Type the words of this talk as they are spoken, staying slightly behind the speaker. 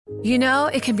You know,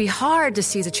 it can be hard to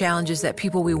see the challenges that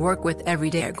people we work with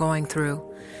every day are going through.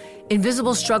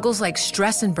 Invisible struggles like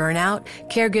stress and burnout,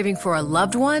 caregiving for a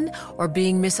loved one, or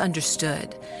being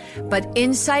misunderstood. But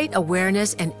insight,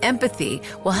 awareness, and empathy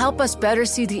will help us better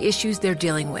see the issues they're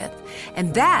dealing with.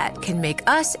 And that can make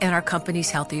us and our companies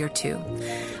healthier too.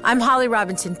 I'm Holly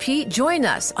Robinson Peete. Join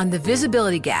us on The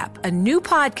Visibility Gap, a new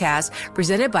podcast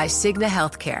presented by Cigna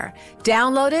Healthcare.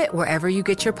 Download it wherever you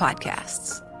get your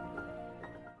podcasts.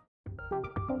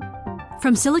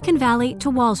 From Silicon Valley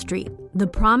to Wall Street, the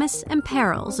promise and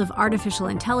perils of artificial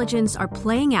intelligence are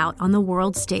playing out on the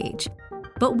world stage.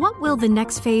 But what will the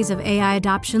next phase of AI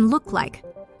adoption look like?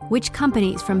 Which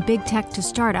companies, from big tech to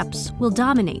startups, will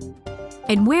dominate?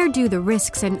 And where do the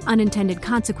risks and unintended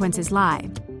consequences lie?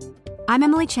 I'm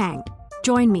Emily Chang.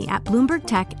 Join me at Bloomberg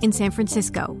Tech in San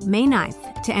Francisco, May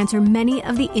 9th, to answer many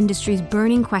of the industry's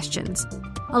burning questions,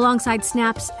 alongside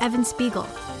Snap's Evan Spiegel,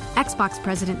 Xbox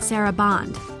President Sarah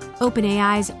Bond,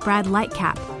 OpenAI's Brad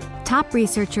Lightcap, top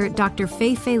researcher Dr.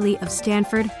 Fei-Fei Li of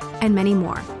Stanford, and many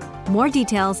more. More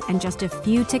details and just a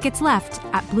few tickets left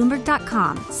at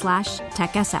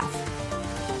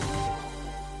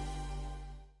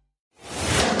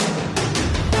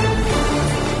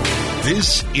Bloomberg.com/TechSF.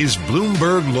 This is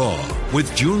Bloomberg Law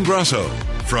with June Grasso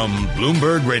from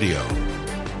Bloomberg Radio.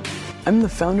 I'm the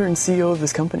founder and CEO of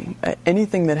this company.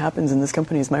 Anything that happens in this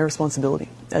company is my responsibility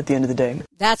at the end of the day.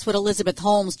 That's what Elizabeth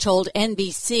Holmes told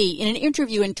NBC in an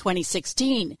interview in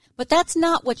 2016. But that's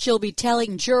not what she'll be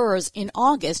telling jurors in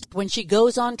August when she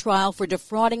goes on trial for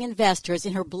defrauding investors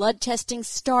in her blood testing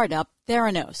startup,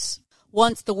 Theranos.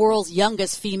 Once the world's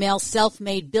youngest female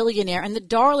self-made billionaire and the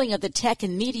darling of the tech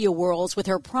and media worlds with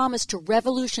her promise to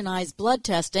revolutionize blood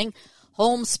testing,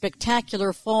 Holmes'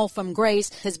 spectacular fall from grace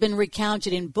has been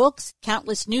recounted in books,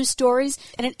 countless news stories,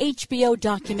 and an HBO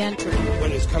documentary.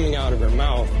 What is coming out of her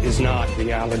mouth is not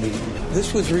reality.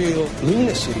 This was real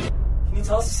lunacy. Can you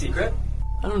tell us a secret?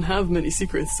 I don't have many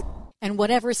secrets. And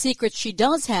whatever secrets she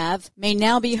does have may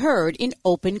now be heard in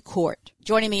open court.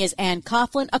 Joining me is Ann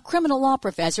Coughlin, a criminal law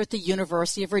professor at the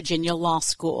University of Virginia Law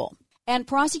School. And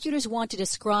prosecutors want to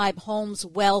describe Holmes'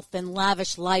 wealth and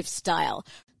lavish lifestyle,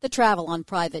 the travel on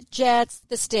private jets,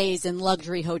 the stays in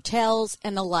luxury hotels,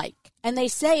 and the like. And they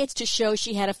say it's to show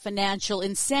she had a financial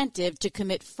incentive to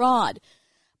commit fraud.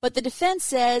 But the defense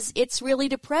says it's really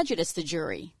to prejudice the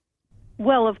jury.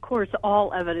 Well, of course,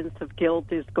 all evidence of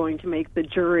guilt is going to make the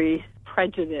jury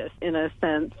prejudiced in a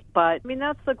sense. But,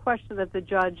 that's the question that the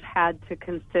judge had to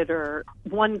consider.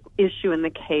 One issue in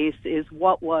the case is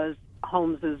what was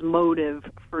Holmes's motive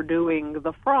for doing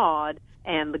the fraud,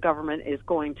 and the government is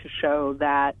going to show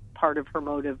that part of her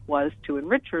motive was to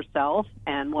enrich herself,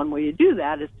 and one way to do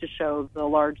that is to show the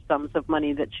large sums of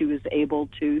money that she was able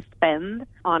to spend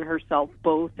on herself,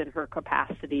 both in her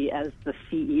capacity as the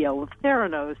CEO of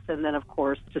Theranos and then, of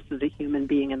course, just as a human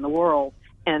being in the world.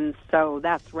 And so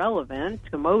that's relevant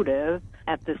to motive.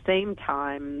 At the same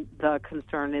time, the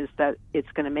concern is that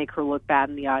it's going to make her look bad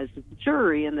in the eyes of the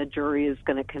jury, and the jury is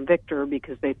going to convict her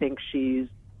because they think she's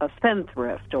a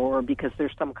spendthrift or because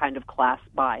there's some kind of class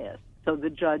bias. So the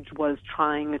judge was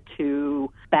trying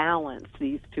to balance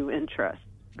these two interests,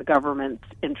 the government's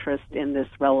interest in this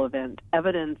relevant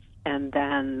evidence and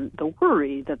then the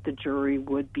worry that the jury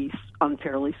would be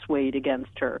unfairly swayed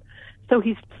against her. So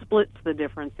he splits the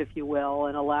difference, if you will,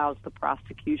 and allows the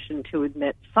prosecution to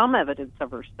admit some evidence of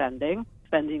her spending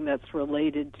that's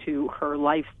related to her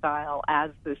lifestyle as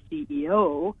the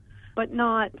CEO, but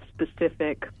not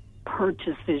specific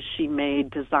purchases she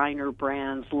made, designer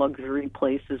brands, luxury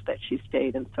places that she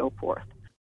stayed, and so forth.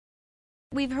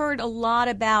 We've heard a lot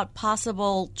about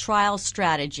possible trial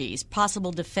strategies,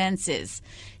 possible defenses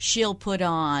she'll put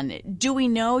on. Do we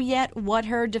know yet what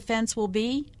her defense will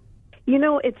be?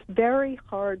 It's very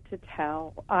hard to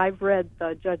tell. I've read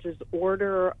the judge's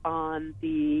order on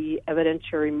the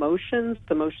evidentiary motions,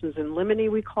 the motions in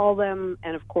limine we call them,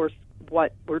 and of course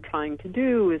what we're trying to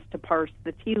do is to parse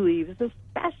the tea leaves,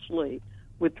 especially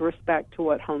with respect to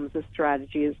what Holmes'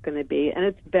 strategy is going to be, and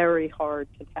it's very hard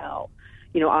to tell.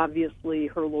 Obviously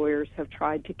her lawyers have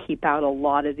tried to keep out a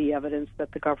lot of the evidence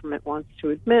that the government wants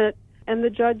to admit, and the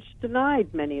judge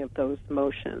denied many of those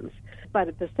motions. But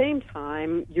at the same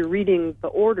time, you're reading the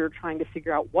order trying to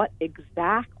figure out what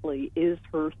exactly is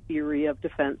her theory of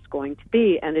defense going to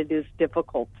be, and it is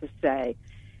difficult to say.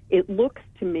 It looks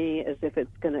to me as if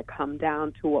it's going to come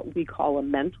down to what we call a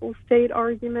mental state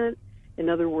argument. In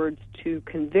other words, to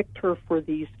convict her for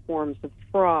these forms of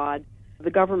fraud,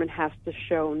 the government has to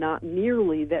show not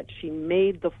merely that she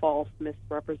made the false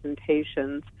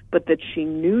misrepresentations, but that she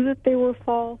knew that they were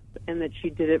false and that she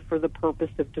did it for the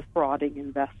purpose of defrauding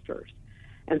investors.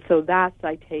 And so that's,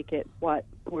 I take it, what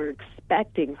we're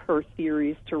expecting her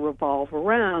theories to revolve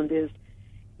around is,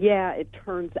 yeah, it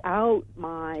turns out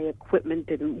my equipment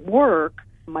didn't work.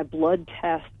 My blood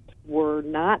tests were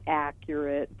not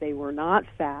accurate. They were not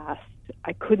fast.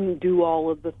 I couldn't do all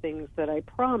of the things that I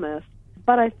promised.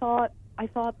 But I thought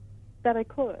that I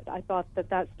could. I thought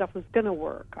that stuff was going to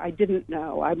work. I didn't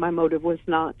know. My motive was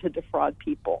not to defraud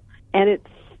people. And it's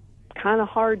kind of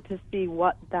hard to see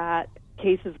what that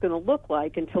case is going to look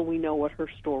like until we know what her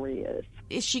story is.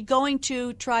 Is she going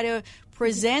to try to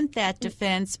present that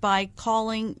defense by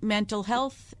calling mental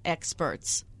health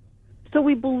experts? So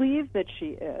we believe that she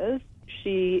is.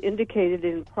 She indicated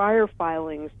in prior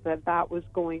filings that that was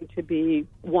going to be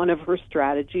one of her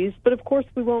strategies. But, of course,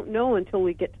 we won't know until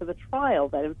we get to the trial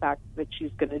that, in fact, that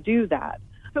she's going to do that.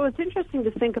 So it's interesting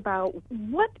to think about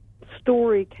what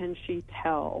story can she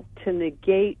tell to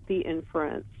negate the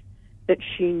inference that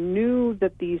she knew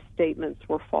that these statements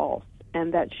were false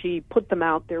and that she put them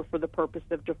out there for the purpose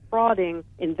of defrauding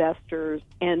investors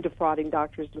and defrauding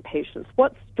doctors and patients.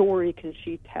 What story can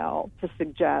she tell to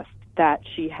suggest that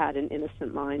she had an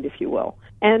innocent mind, if you will?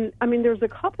 And, I mean, there's a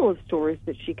couple of stories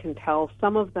that she can tell.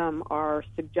 Some of them are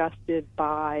suggested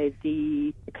by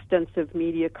the extensive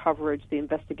media coverage, the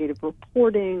investigative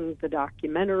reporting, the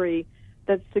documentary,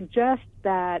 that suggests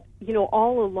that, you know,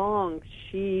 all along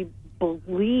she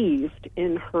believed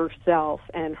in herself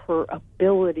and her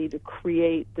ability to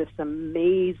create this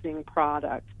amazing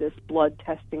product, this blood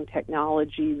testing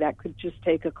technology that could just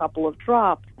take a couple of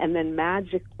drops and then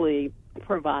magically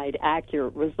provide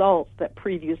accurate results that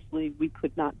previously we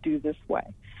could not do this way.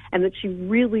 And that she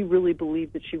really, really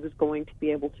believed that she was going to be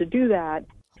able to do that.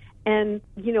 And,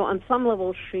 you know, on some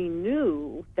level, she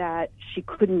knew that she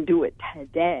couldn't do it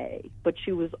today, but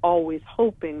she was always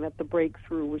hoping that the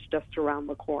breakthrough was just around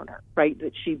the corner, right?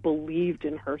 That she believed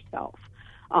in herself,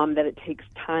 that it takes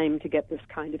time to get this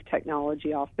kind of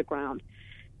technology off the ground.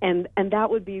 And that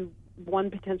would be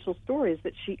one potential story, is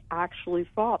that she actually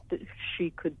thought that she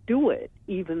could do it,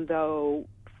 even though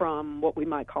from what we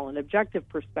might call an objective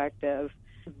perspective,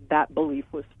 that belief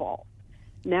was false.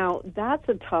 Now, that's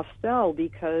a tough sell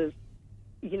because,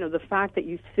 you know, the fact that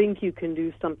you think you can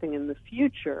do something in the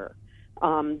future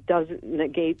doesn't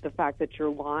negate the fact that you're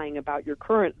lying about your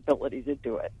current ability to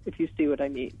do it, if you see what I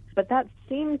mean. But that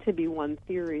seemed to be one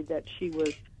theory that she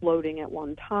was floating at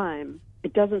one time.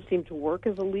 It doesn't seem to work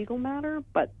as a legal matter,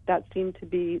 but that seemed to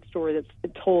be a story that's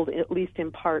told, at least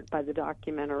in part, by the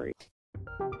documentary.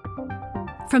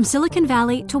 From Silicon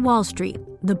Valley to Wall Street,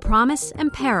 the promise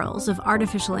and perils of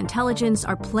artificial intelligence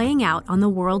are playing out on the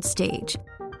world stage.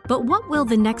 But what will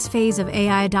the next phase of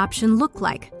AI adoption look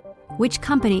like? Which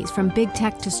companies, from big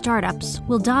tech to startups,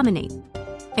 will dominate?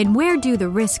 And where do the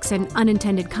risks and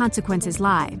unintended consequences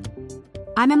lie?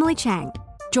 I'm Emily Chang.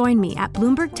 Join me at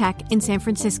Bloomberg Tech in San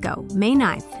Francisco, May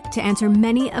 9th, to answer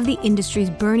many of the industry's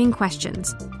burning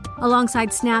questions,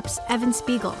 alongside Snap's Evan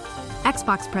Spiegel,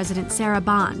 Xbox President Sarah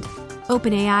Bond,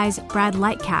 OpenAI's Brad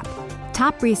Lightcap,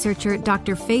 top researcher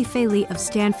Dr. Fei-Fei Li of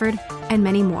Stanford, and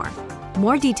many more.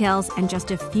 More details and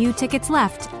just a few tickets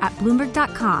left at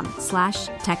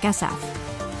Bloomberg.com/TechSF.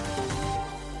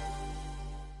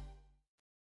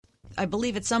 I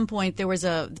believe at some point there was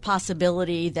a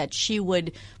possibility that she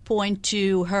would point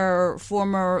to her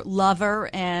former lover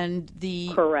and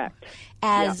the Correct.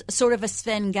 As sort of a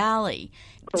Svengali.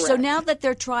 Correct. So now that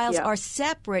their trials are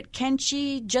separate, can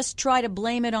she just try to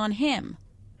blame it on him?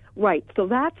 Right. So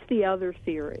that's the other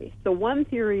theory. So one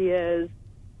theory is,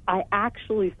 I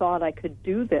actually thought I could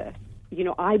do this. You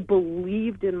know, I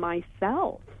believed in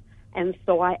myself. And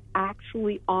so I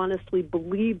actually honestly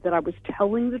believed that I was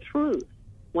telling the truth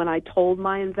when I told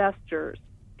my investors,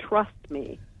 trust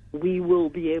me, we will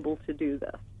be able to do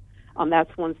this.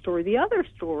 That's one story. The other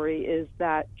story is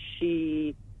that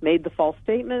she made the false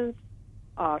statements.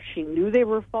 She knew they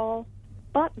were false.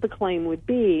 But the claim would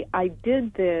be, I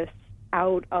did this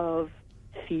out of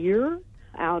fear,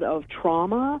 out of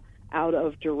trauma, out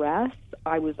of duress.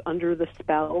 I was under the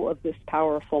spell of this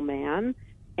powerful man,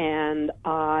 and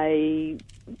I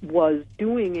was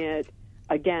doing it,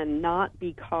 again, not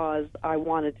because I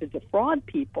wanted to defraud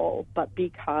people, but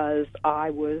because I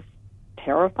was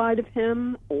terrified of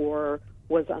him or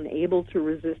was unable to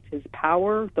resist his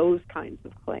power, those kinds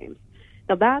of claims.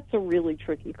 Now, that's a really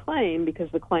tricky claim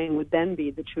because the claim would then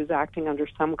be that she was acting under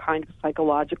some kind of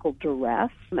psychological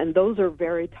duress, and those are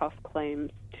very tough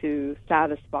claims to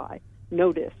satisfy.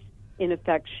 Notice, in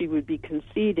effect, she would be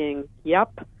conceding,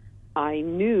 yep, I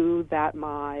knew that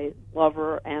my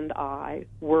lover and I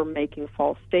were making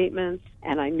false statements,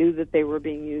 and I knew that they were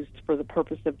being used for the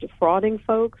purpose of defrauding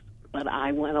folks, but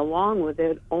I went along with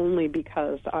it only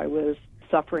because I was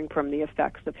suffering from the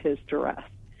effects of his duress.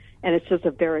 And it's just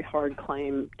a very hard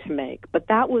claim to make. But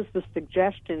that was the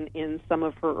suggestion in some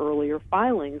of her earlier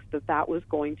filings, that that was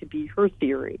going to be her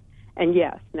theory. And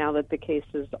yes, now that the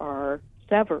cases are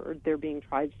severed, they're being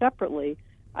tried separately,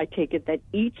 I take it that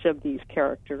each of these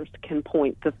characters can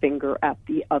point the finger at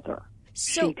the other.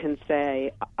 So, she can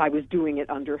say, I was doing it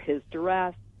under his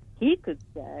duress. He could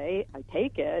say, I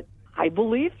take it, I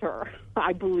believed her.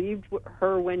 I believed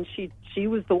her when she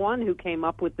was the one who came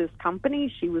up with this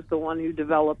company. She was the one who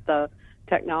developed the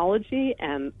technology,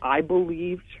 and I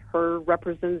believed her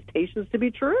representations to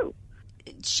be true.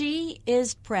 She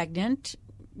is pregnant,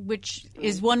 which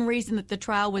is one reason that the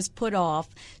trial was put off.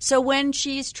 So when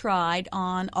she's tried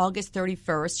on August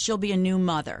 31st, she'll be a new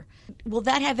mother. Will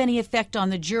that have any effect on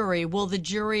the jury? Will the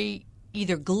jury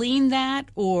either glean that,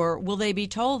 or will they be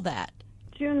told that?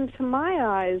 June, to my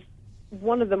eyes,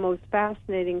 one of the most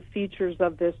fascinating features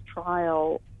of this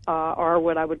trial are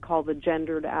what I would call the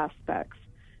gendered aspects.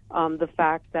 The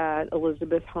fact that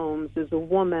Elizabeth Holmes is a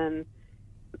woman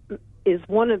is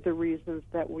one of the reasons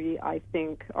that we, I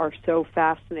think, are so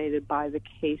fascinated by the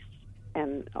case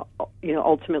and,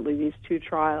 ultimately these two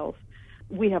trials.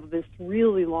 We have this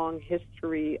really long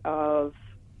history of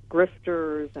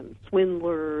grifters and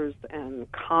swindlers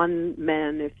and con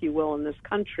men, if you will, in this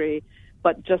country.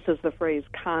 But just as the phrase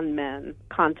con men,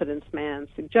 confidence man,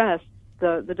 suggests,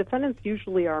 the defendants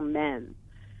usually are men.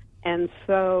 And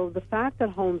so the fact that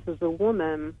Holmes is a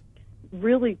woman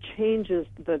really changes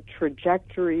the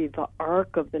trajectory, the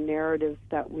arc of the narratives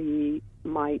that we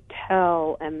might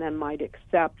tell and then might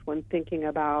accept when thinking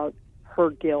about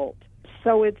her guilt.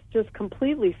 So it's just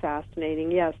completely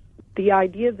fascinating. Yes, the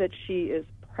idea that she is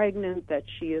pregnant, that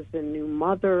she is a new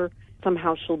mother,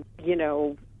 somehow she'll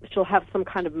have some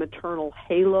kind of maternal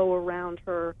halo around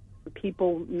her.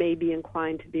 People may be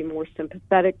inclined to be more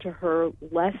sympathetic to her,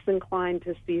 less inclined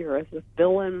to see her as a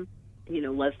villain,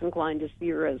 less inclined to see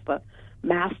her as the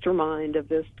mastermind of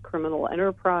this criminal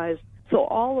enterprise. So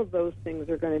all of those things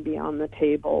are going to be on the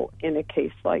table in a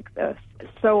case like this.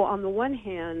 So on the one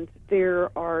hand,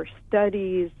 there are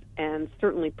studies and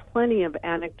certainly plenty of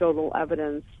anecdotal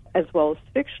evidence as well as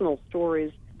fictional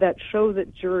stories that show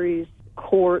that juries,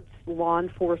 courts, law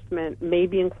enforcement may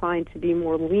be inclined to be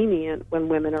more lenient when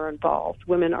women are involved.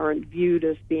 Women aren't viewed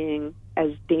as being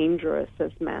as dangerous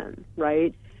as men,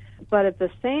 right? But at the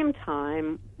same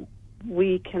time,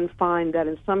 we can find that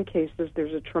in some cases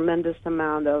there's a tremendous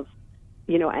amount of,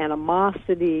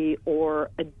 animosity or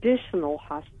additional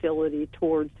hostility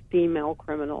towards female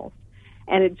criminals.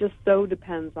 And it just so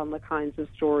depends on the kinds of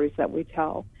stories that we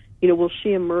tell. Will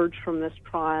she emerge from this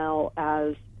trial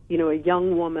as a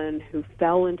young woman who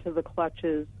fell into the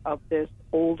clutches of this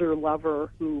older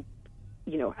lover who,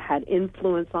 had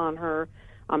influence on her?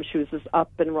 She was this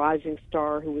up and rising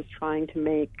star who was trying to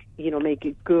make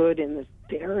it good in this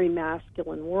very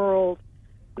masculine world,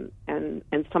 and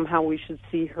somehow we should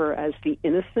see her as the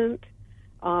innocent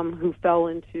who fell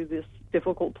into this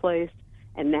difficult place,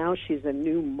 and now she's a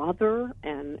new mother,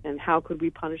 and how could we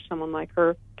punish someone like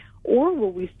her? Or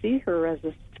will we see her as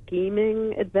a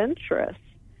scheming adventuress?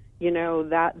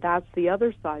 That's the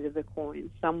other side of the coin,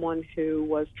 someone who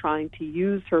was trying to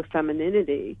use her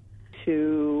femininity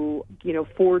to,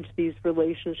 forge these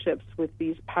relationships with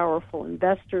these powerful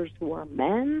investors who are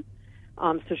men.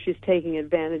 So she's taking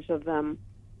advantage of them,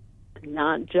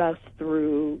 not just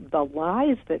through the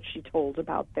lies that she told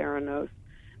about Theranos,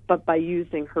 but by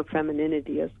using her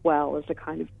femininity as well as a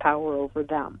kind of power over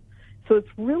them. So it's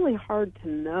really hard to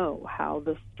know how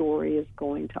the story is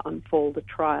going to unfold at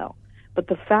trial. But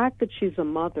the fact that she's a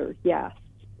mother, yes,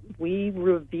 we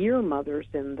revere mothers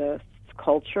in this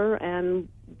culture, and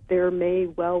there may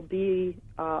well be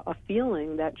a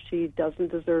feeling that she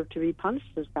doesn't deserve to be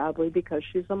punished as badly because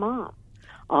she's a mom.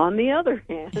 On the other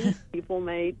hand, people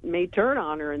may turn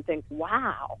on her and think,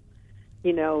 wow,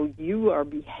 you are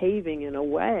behaving in a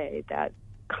way that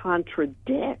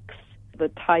contradicts the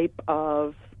type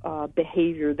of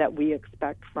behavior that we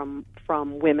expect from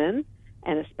women,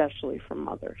 and especially from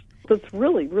mothers. So it's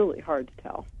really, really hard to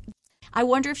tell. I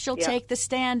wonder if she'll take the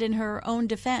stand in her own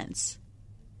defense.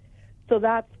 So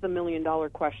that's the million-dollar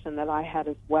question that I had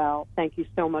as well. Thank you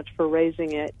so much for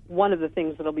raising it. One of the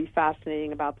things that will be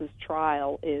fascinating about this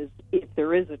trial is if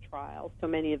there is a trial. So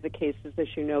many of the cases, as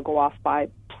you know, go off by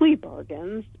plea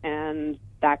bargains, and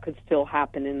that could still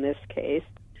happen in this case.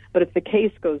 But if the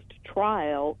case goes to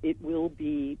trial,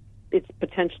 it's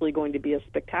potentially going to be a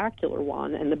spectacular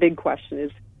one. And the big question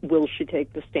is, will she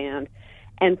take the stand?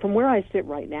 And from where I sit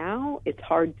right now, it's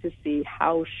hard to see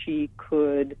how she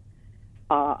could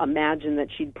imagine that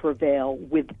she'd prevail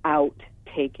without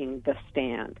taking the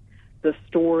stand. The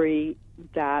story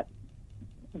that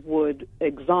would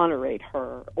exonerate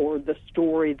her, or the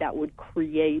story that would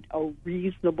create a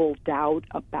reasonable doubt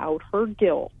about her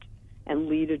guilt and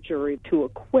lead a jury to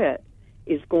acquit,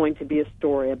 is going to be a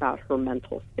story about her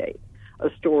mental state, a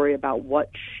story about what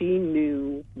she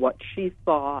knew, what she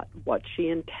thought, what she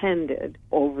intended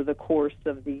over the course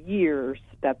of the years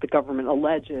that the government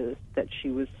alleges that she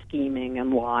was scheming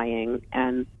and lying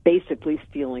and basically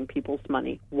stealing people's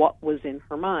money. What was in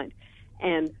her mind?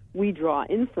 And we draw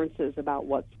inferences about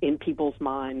what's in people's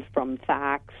minds from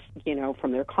facts,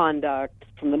 from their conduct,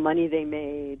 from the money they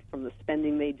made, from the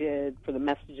spending they did, from the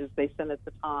messages they sent at the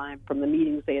time, from the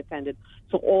meetings they attended.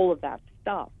 So all of that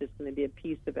stuff is going to be a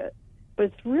piece of it. But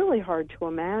it's really hard to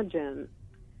imagine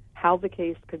how the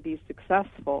case could be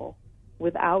successful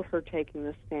without her taking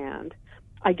the stand.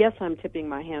 I guess I'm tipping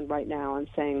my hand right now and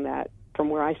saying that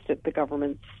from where I sit, the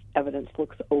government's evidence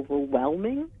looks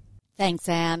overwhelming. Thanks,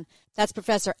 Anne. That's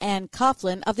Professor Ann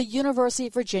Coughlin of the University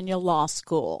of Virginia Law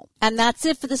School. And that's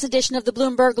it for this edition of the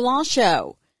Bloomberg Law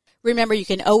Show. Remember, you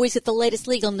can always get the latest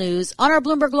legal news on our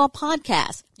Bloomberg Law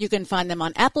podcast. You can find them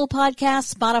on Apple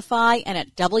Podcasts, Spotify, and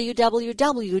at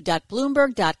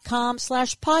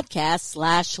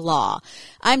www.bloomberg.com/podcast/law.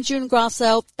 I'm June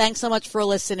Grosso. Thanks so much for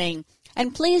listening.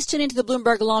 And please tune into the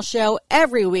Bloomberg Law Show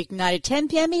every weeknight at 10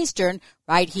 p.m. Eastern,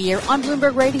 right here on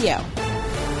Bloomberg Radio.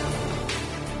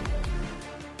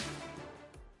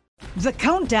 The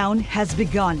countdown has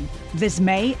begun. This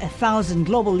May, 1,000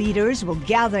 global leaders will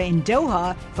gather in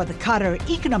Doha for the Qatar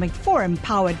Economic Forum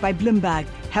powered by Bloomberg,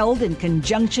 held in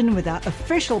conjunction with our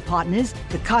official partners,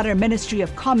 the Qatar Ministry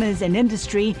of Commerce and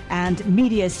Industry and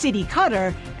Media City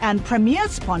Qatar, and premier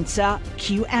sponsor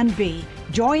QNB.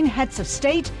 Join heads of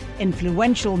state,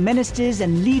 influential ministers,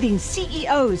 and leading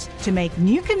CEOs to make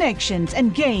new connections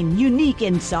and gain unique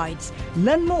insights.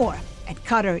 Learn more at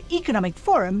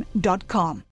QatarEconomicForum.com.